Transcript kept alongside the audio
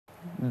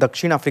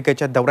दक्षिण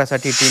आफ्रिकेच्या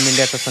दौऱ्यासाठी टीम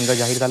इंडियाचा संघ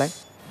जाहीर झालाय।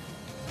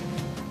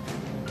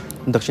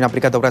 दक्षिण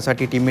आफ्रिका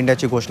दौऱ्यासाठी टीम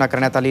इंडियाची घोषणा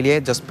करण्यात आलेली आहे।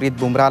 जसप्रीत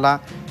बुमराहला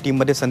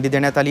टीममध्ये संधी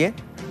देण्यात आली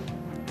आहे।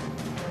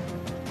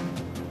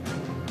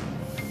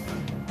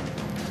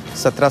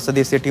 17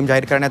 सदस्यीय टीम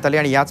जाहीर करण्यात आली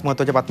आणि याच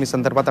महत्त्वाच्या बातमी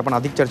संदर्भात आपण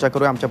अधिक चर्चा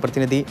करूया। आमच्या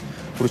प्रतिनिधी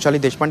वृषाली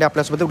देशपांडे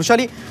आपल्यासोबत।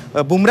 वृषाली,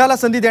 बुमराहला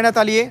संधी देण्यात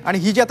आली आहे आणि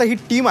ही जी आता ही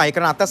टीम आहे,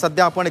 कारण आता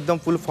सध्या आपण एकदम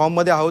फुल फॉर्म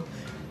मध्ये आहोत,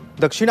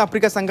 दक्षिण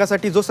आफ्रिका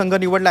संघासाठी जो संघ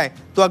निवडलाय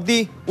तो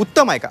अगदी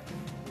उत्तम आहे का?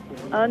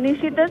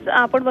 निश्चितच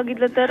आपण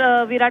बघितलं तर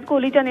विराट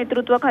कोहलीच्या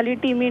नेतृत्वाखाली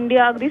टीम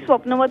इंडिया अगदी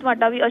स्वप्नवत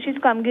वाटावी अशीच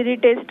कामगिरी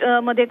टेस्ट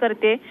मध्ये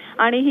करते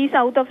आणि ही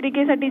साऊथ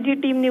आफ्रिकेसाठी जी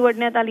टीम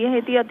निवडण्यात आली आहे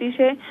ती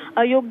अतिशय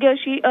योग्य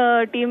अशी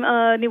टीम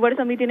निवड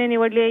समितीने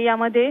निवडली आहे।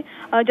 यामध्ये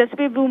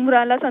जसप्रीत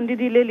बुमराहला संधी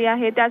दिलेली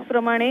आहे,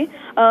 त्याचप्रमाणे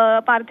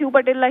पार्थिव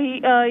पटेललाही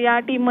या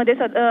टीम मध्ये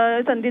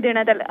संधी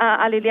देण्यात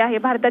आलेली आहे।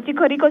 भारताची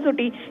खरी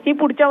कसोटी ही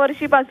पुढच्या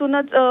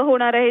वर्षीपासूनच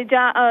होणार आहे,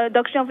 ज्या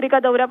दक्षिण आफ्रिका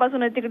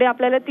दौऱ्यापासूनच तिकडे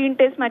आपल्याला 3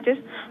 टेस्ट मॅचेस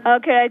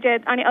खेळायचे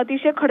आहेत आणि अतिशय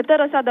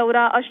खडतर असा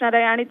दौरा असणार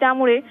आहे आणि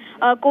त्यामुळे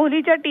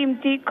कोहलीच्या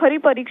टीमची खरी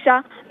परीक्षा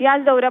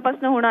याच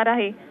दौऱ्यापासून होणार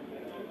आहे।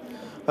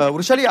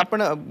 वृषाली,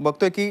 आपण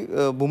बघतोय की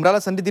बुमराहला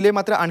संधी दिली,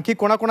 मात्र आणखी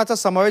कोणाकोणाचा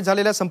समावेश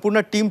झालेल्या संपूर्ण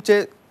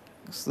टीमचे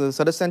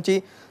सदस्यांची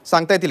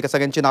सांगता येतील का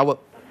सगळ्यांची नावं?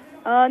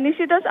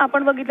 निश्चितच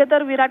आपण बघितलं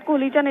तर विराट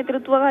कोहलीच्या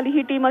नेतृत्वाखाली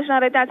ही टीम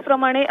असणार आहे।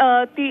 त्याचप्रमाणे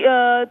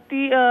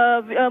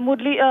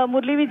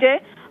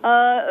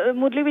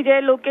मुरली विजय,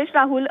 लोकेश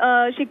राहुल,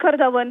 शिखर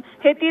धवन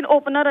हे 3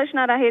 ओपनर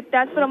असणार आहेत।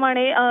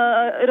 त्याचप्रमाणे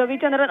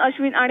रविचंद्रन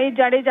अश्विन आणि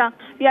जाडेजा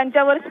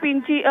यांच्यावर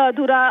स्पिनची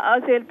धुरा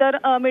असेल, तर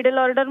मिडल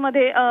ऑर्डर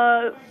मध्ये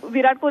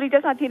विराट कोहलीच्या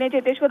साथीने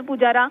चेतेश्वर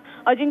पुजारा,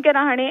 अजिंक्य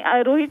रहाणे,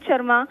 रोहित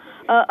शर्मा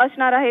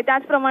असणार आहे।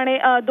 त्याचप्रमाणे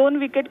 2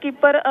 विकेट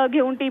कीपर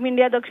घेऊन टीम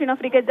इंडिया दक्षिण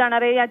आफ्रिकेत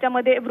जाणार आहे,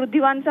 याच्यामध्ये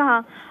वृद्धिमान साहा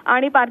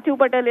आणि पार्थिव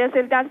पटेल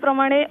असेल।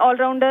 त्याचप्रमाणे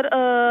ऑलराऊंडर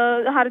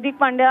हार्दिक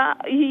पांड्या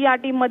ही या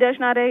टीम मध्ये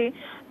असणार आहे।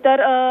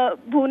 तर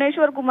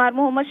भुवनेश्वर कुमार,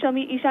 मोहम्मद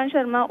शमी, ईशांत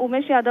शर्मा,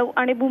 उमेश यादव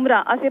आणि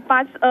बुमराह असे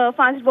 5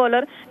 फास्ट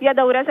बॉलर या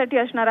दौऱ्यासाठी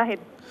असणार आहेत।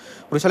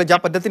 वृषाली, ज्या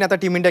पद्धतीने आता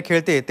टीम इंडिया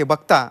खेळते ते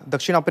बघता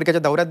दक्षिण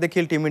आफ्रिकेच्या दौऱ्यात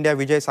देखील टीम इंडिया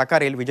विजय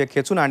साकारेल, विजय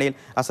खेचून आणेल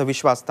असा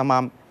विश्वास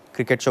तमाम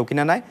क्रिकेट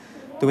शौकीनांना आहे।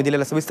 तुम्ही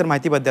दिलेल्या सविस्तर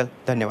माहितीबद्दल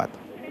धन्यवाद।